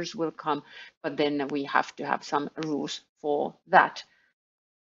actors will come, but then we have to have some rules for that.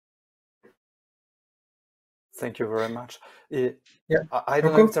 Thank you very much. Yeah. I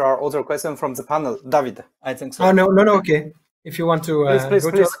don't know if there are other questions from the panel. David, I think so. Oh, no, okay. If you want to please.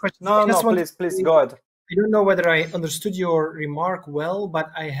 Please go ahead. I don't know whether I understood your remark well,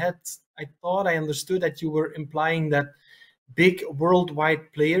 but I thought I understood that you were implying that big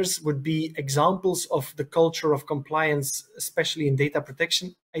worldwide players would be examples of the culture of compliance, especially in data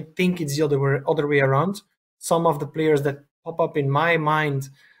protection. I think it's the other way around. Some of the players that pop up in my mind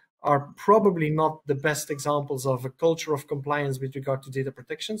are probably not the best examples of a culture of compliance with regard to data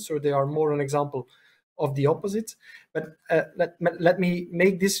protection. So they are more an example of the opposite. But let me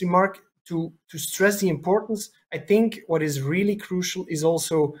make this remark to stress the importance. I think what is really crucial is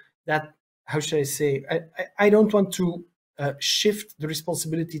also that, how should I say, I don't want to shift the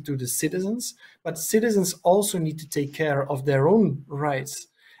responsibility to the citizens, but citizens also need to take care of their own rights.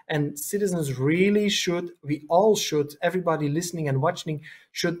 And citizens really should, we all should, everybody listening and watching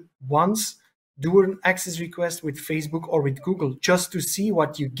should once do an access request with Facebook or with Google just to see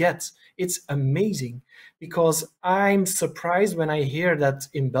what you get. It's amazing, because I'm surprised when I hear that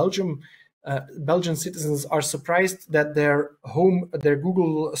in Belgium, Belgian citizens are surprised that their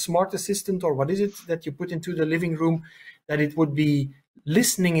Google Smart Assistant, or what is it that you put into the living room, that it would be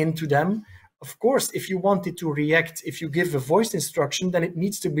listening into them. Of course, if you want it to react, if you give a voice instruction, then it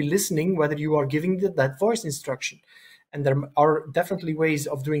needs to be listening whether you are giving that voice instruction. And there are definitely ways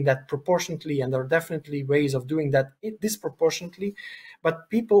of doing that proportionately, and there are definitely ways of doing that disproportionately. But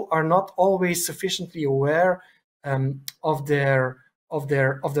people are not always sufficiently aware of their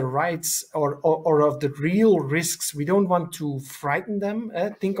rights or of the real risks. We don't want to frighten them.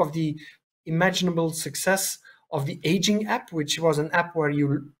 Think of the imaginable success of the aging app, which was an app where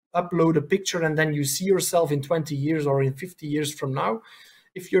you upload a picture and then you see yourself in 20 years or in 50 years from now,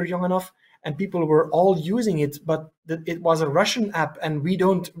 if you're young enough. And people were all using it, but it was a Russian app, and we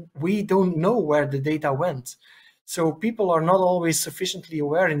don't know where the data went. So people are not always sufficiently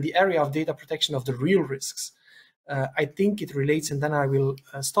aware in the area of data protection of the real risks. I think it relates, and then I will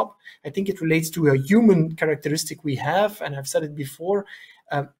stop. I think it relates to a human characteristic we have, and I've said it before.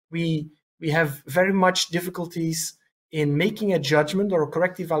 We have very much difficulties in making a judgment or a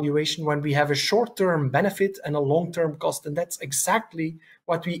correct evaluation when we have a short-term benefit and a long-term cost. And that's exactly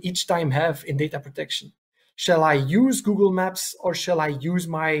what we each time have in data protection. Shall I use Google Maps or shall I use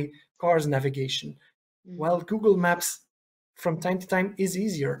my car's navigation? Well, Google Maps from time to time is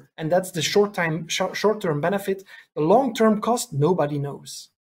easier. And that's the short-term benefit. The long-term cost, nobody knows.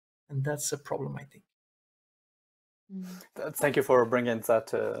 And that's a problem, I think. Thank you for bringing that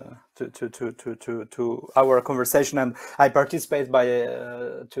to our conversation. And I participated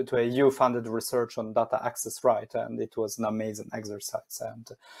to a EU-funded research on data access right, and it was an amazing exercise. And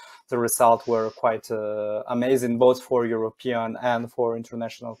the results were quite amazing, both for European and for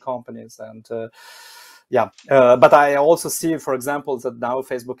international companies. And but I also see, for example, that now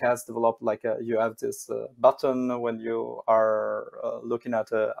Facebook has developed, like you have this button when you are looking at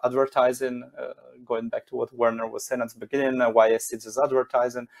advertising, going back to what Werner was saying at the beginning, why I see this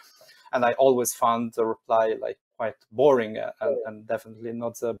advertising. And I always found the reply like quite boring and definitely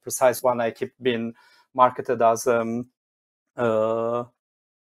not the precise one. I keep being marketed as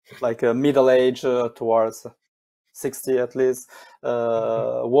like a middle age towards 60 at least,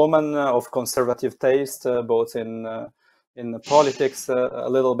 woman of conservative taste, both in politics, a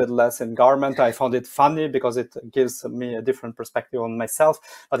little bit less in government. I found it funny because it gives me a different perspective on myself,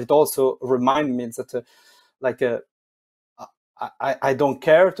 but it also reminds me that I don't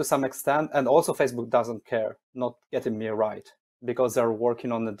care to some extent, and also Facebook doesn't care not getting me right, because they're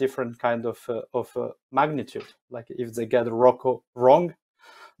working on a different kind of magnitude. Like if they get Rocca wrong,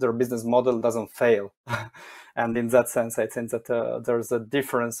 their business model doesn't fail. And in that sense, I think that there's a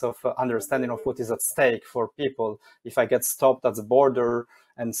difference of understanding of what is at stake for people. If I get stopped at the border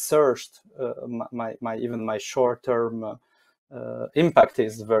and searched, even my short-term impact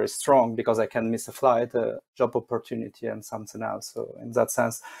is very strong, because I can miss a flight, a job opportunity, and something else. So in that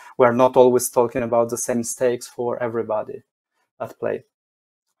sense, we're not always talking about the same stakes for everybody at play.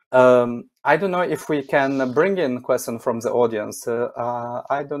 I don't know if we can bring in questions from the audience.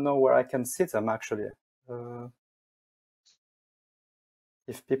 I don't know where I can see them, actually.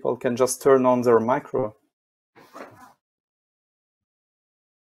 If people can just turn on their micro.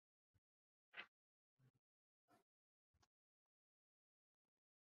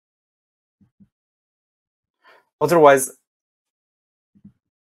 Otherwise,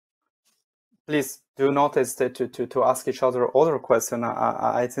 please do not hesitate to ask each other other questions.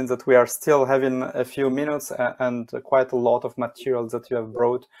 I think that we are still having a few minutes and quite a lot of material that you have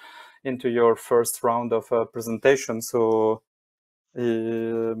brought into your first round of presentation. So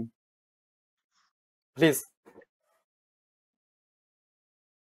please.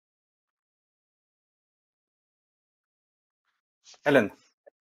 Ellen.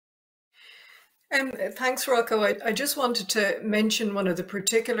 Thanks, Rocco. I just wanted to mention one of the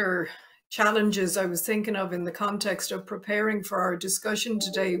particular challenges I was thinking of in the context of preparing for our discussion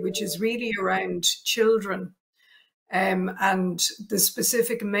today, which is really around children. And the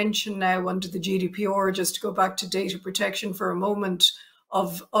specific mention now under the GDPR, just to go back to data protection for a moment,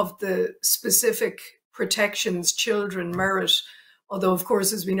 of the specific protections children merit. Although, of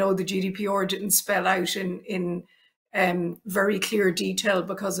course, as we know, the GDPR didn't spell out in very clear detail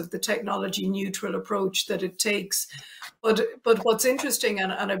because of the technology neutral approach that it takes. But what's interesting,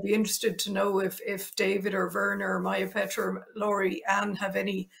 and I'd be interested to know if David or Werner or Miapetra, Laurie, Anne have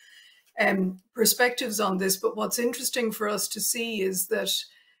any perspectives on this. But what's interesting for us to see is that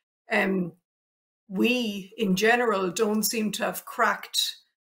we in general don't seem to have cracked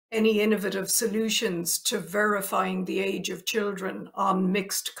any innovative solutions to verifying the age of children on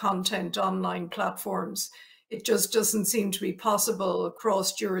mixed content online platforms. It just doesn't seem to be possible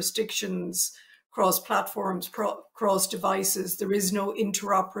across jurisdictions, cross platforms, cross devices. There is no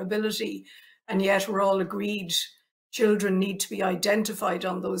interoperability, and yet we're all agreed children need to be identified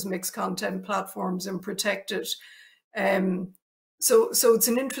on those mixed content platforms and protected. So it's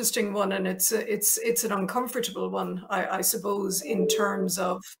an interesting one, and it's an uncomfortable one, I suppose, in terms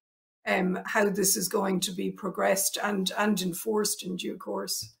of how this is going to be progressed and enforced in due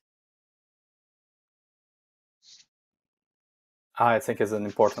course. I think is an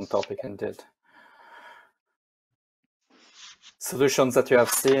important topic indeed. Solutions that you have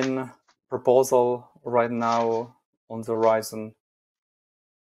seen, proposal right now on the horizon?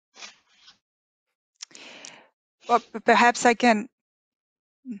 Well, perhaps I can.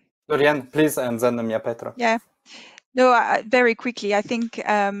 Lorian, please, and then Miapetra. Yeah. No, very quickly. I think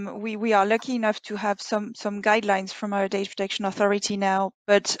we are lucky enough to have some guidelines from our Data Protection Authority now,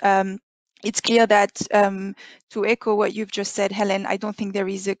 but it's clear that to echo what you've just said, Helen, I don't think there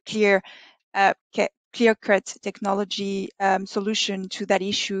is a clear-cut technology solution to that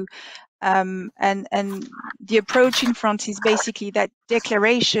issue. And the approach in France is basically that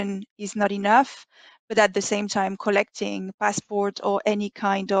declaration is not enough, but at the same time, collecting passport or any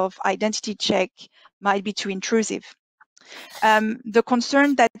kind of identity check might be too intrusive. The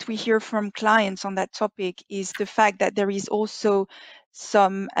concern that we hear from clients on that topic is the fact that there is also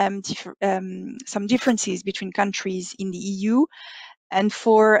some differences between countries in the EU, and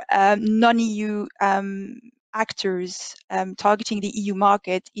for non-EU actors targeting the EU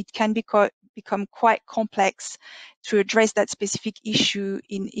market, it can become quite complex to address that specific issue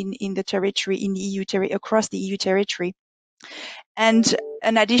in the territory, in the EU across the EU territory. And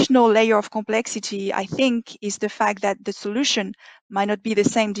an additional layer of complexity, I think, is the fact that the solution might not be the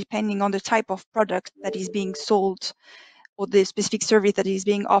same depending on the type of product that is being sold or the specific service that is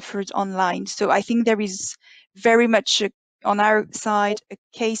being offered online. So I think there is very much on our side a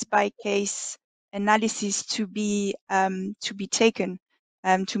case-by-case analysis to be taken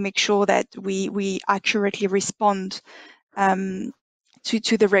to make sure that we accurately respond to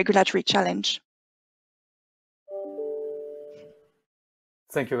the regulatory challenge.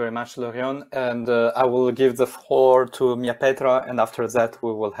 Thank you very much, Lorian. And I will give the floor to Miapetra, and after that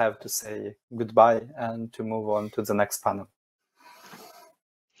we will have to say goodbye and to move on to the next panel.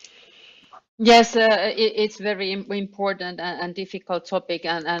 Yes, it's very important and difficult topic,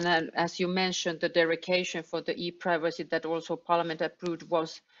 and as you mentioned, the derogation for the e-privacy that also Parliament approved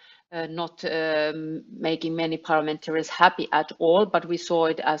was not making many parliamentarians happy at all, but we saw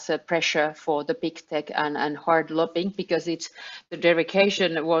it as a pressure for the big tech and hard lobbying, because the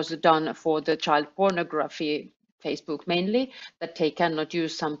derogation was done for the child pornography Facebook mainly, that they cannot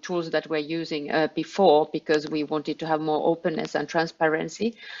use some tools that we're using before, because we wanted to have more openness and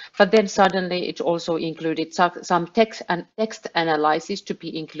transparency. But then suddenly it also included some text analysis to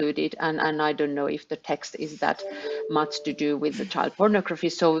be included, and I don't know if the text is that much to do with the child pornography.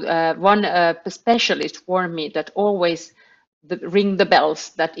 So one specialist warned me that always ring the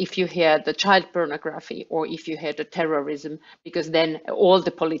bells, that if you hear the child pornography or if you hear the terrorism, because then all the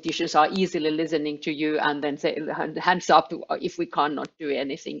politicians are easily listening to you and then say hands up if we cannot do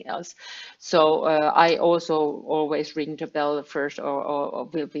anything else. So I also always ring the bell first, or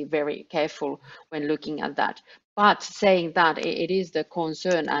will be very careful when looking at that. But saying that, it is the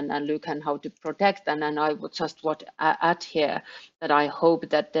concern and look at how to protect, and I would just add here that I hope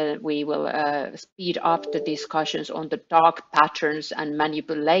that we will speed up the discussions on the dark patterns and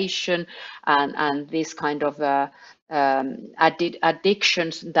manipulation and this kind of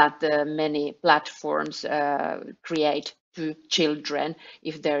addictions that many platforms create to children,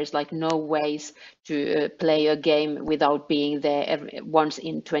 if there is like no ways to play a game without being there once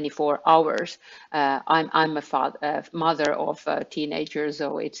in 24 hours. I'm a mother of teenagers,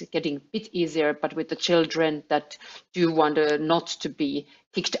 so it's getting a bit easier, but with the children that do want not to be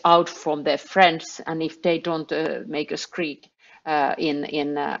kicked out from their friends, and if they don't make a squeak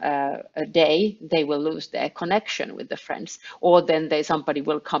in a day, they will lose their connection with the friends, or then somebody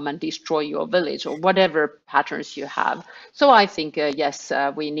will come and destroy your village, or whatever patterns you have. So I think yes,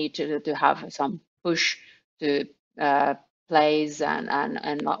 we need to have some push to plays and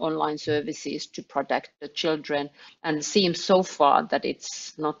online services to protect the children, and it seems so far that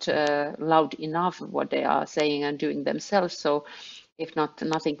it's not loud enough what they are saying and doing themselves. So if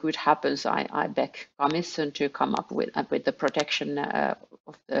nothing good happens, I beg Commission to come up with the protection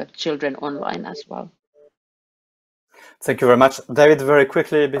of the children online as well. Thank you very much. David, very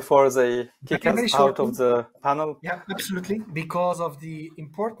quickly before they kick us out of the panel. Yeah, absolutely. Because of the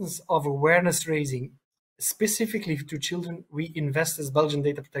importance of awareness raising, specifically to children, we invest as Belgian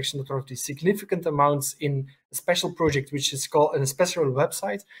Data Protection Authority significant amounts in a special project, which is called a special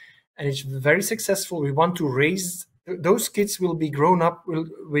website, and it's very successful. We want to raise, those kids will be grown up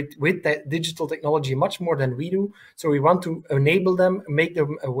with that digital technology much more than we do. So we want to enable them, make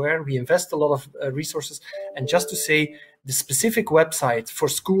them aware. We invest a lot of resources. And just to say, the specific website for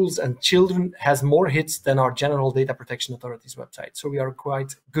schools and children has more hits than our General Data Protection Authority's website. So we are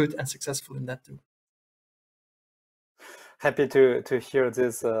quite good and successful in that too. Happy to hear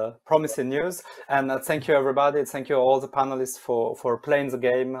this promising news, and thank you everybody. Thank you all the panelists for playing the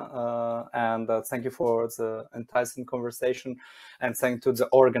game, and thank you for the enticing conversation, and thank to the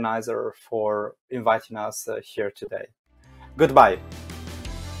organizer for inviting us here today. Goodbye.